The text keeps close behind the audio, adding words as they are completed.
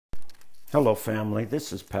Hello, family.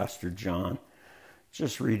 This is Pastor John,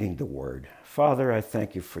 just reading the Word. Father, I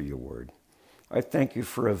thank you for your Word. I thank you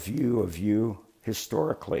for a view of you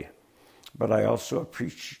historically, but I also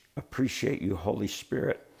appreciate you, Holy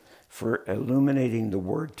Spirit, for illuminating the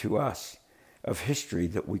Word to us of history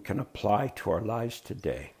that we can apply to our lives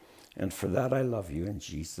today. And for that, I love you. In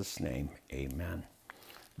Jesus' name, amen.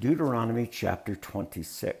 Deuteronomy chapter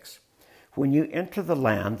 26. When you enter the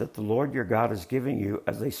land that the Lord your God is giving you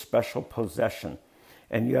as a special possession,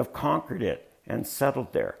 and you have conquered it and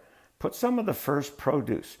settled there, put some of the first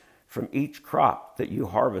produce from each crop that you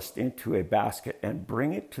harvest into a basket and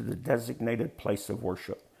bring it to the designated place of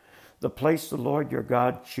worship, the place the Lord your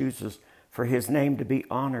God chooses for his name to be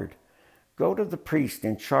honored. Go to the priest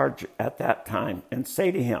in charge at that time and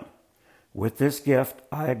say to him, with this gift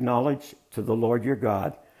I acknowledge to the Lord your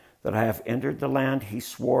God that I have entered the land he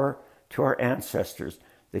swore to our ancestors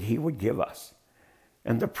that he would give us.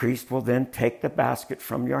 And the priest will then take the basket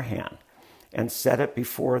from your hand and set it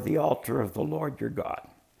before the altar of the Lord your God.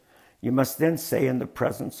 You must then say in the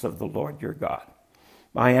presence of the Lord your God,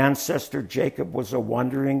 my ancestor Jacob was a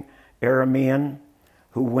wandering Aramean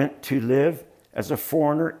who went to live as a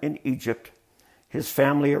foreigner in Egypt. His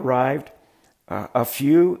family arrived, a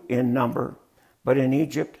few in number, but in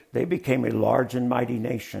Egypt they became a large and mighty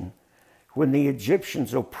nation. When the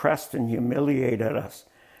Egyptians oppressed and humiliated us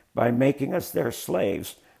by making us their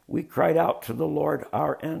slaves, we cried out to the Lord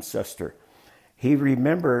our ancestor. He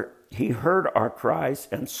heard our cries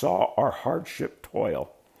and saw our hardship,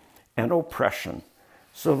 toil, and oppression.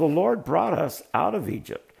 So the Lord brought us out of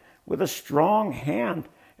Egypt with a strong hand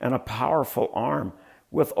and a powerful arm,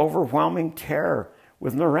 with overwhelming terror,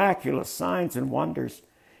 with miraculous signs and wonders.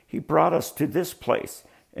 He brought us to this place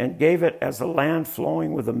and gave it as a land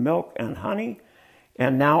flowing with the milk and honey.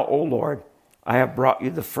 And now, O Lord, I have brought you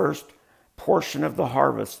the first portion of the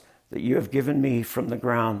harvest that you have given me from the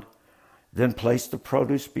ground. Then place the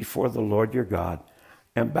produce before the Lord your God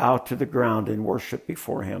and bow to the ground and worship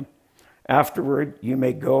before him. Afterward, you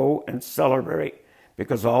may go and celebrate,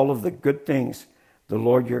 because all of the good things the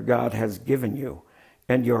Lord your God has given you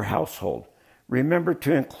and your household. Remember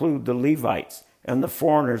to include the Levites and the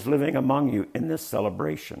foreigners living among you in this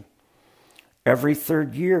celebration. Every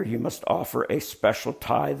third year you must offer a special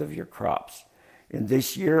tithe of your crops. In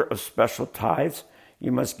this year of special tithes,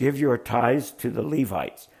 you must give your tithes to the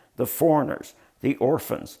Levites, the foreigners, the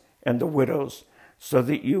orphans, and the widows, so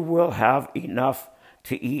that you will have enough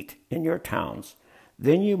to eat in your towns.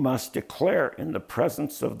 Then you must declare in the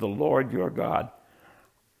presence of the Lord your God,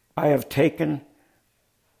 I have taken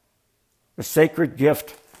a sacred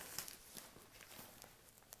gift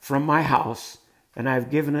from my house, and I have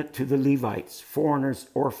given it to the Levites, foreigners,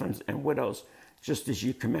 orphans, and widows, just as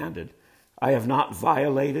you commanded. I have not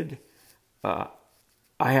violated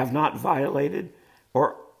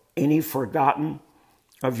or any forgotten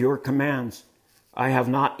of your commands. I have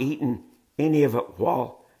not eaten any of it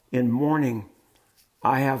while in mourning.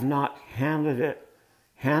 I have not handled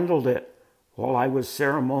it while I was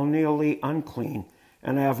ceremonially unclean,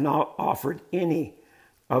 and I have not offered any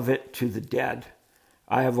of it to the dead.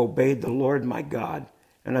 I have obeyed the Lord my God,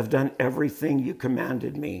 and have done everything you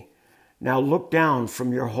commanded me. Now look down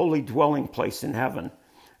from your holy dwelling place in heaven,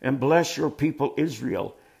 and bless your people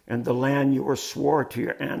Israel, and the land you swore to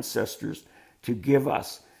your ancestors to give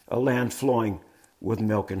us, a land flowing with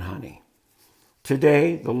milk and honey.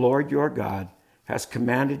 Today, the Lord your God has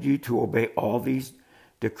commanded you to obey all these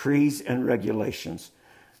decrees and regulations.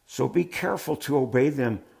 So be careful to obey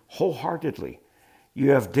them wholeheartedly.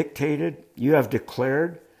 You have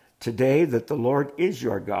declared today that the Lord is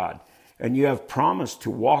your God, and you have promised to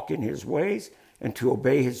walk in his ways and to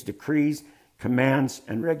obey his decrees, commands,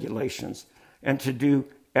 and regulations, and to do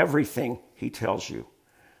everything he tells you.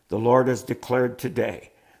 The Lord has declared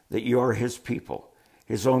today that you are his people,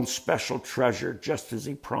 his own special treasure, just as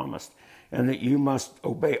he promised, and that you must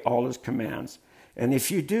obey all his commands. And if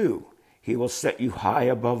you do, he will set you high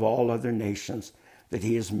above all other nations that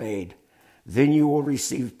he has made. Then you will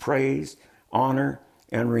receive praise, honor,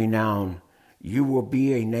 and renown. You will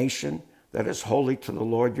be a nation that is holy to the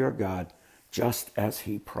Lord your God, just as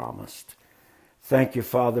he promised. Thank you,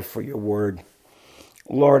 Father, for your word.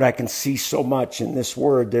 Lord, I can see so much in this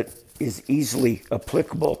word that is easily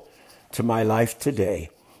applicable to my life today.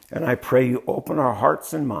 And I pray you open our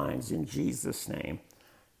hearts and minds in Jesus' name.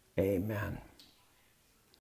 Amen.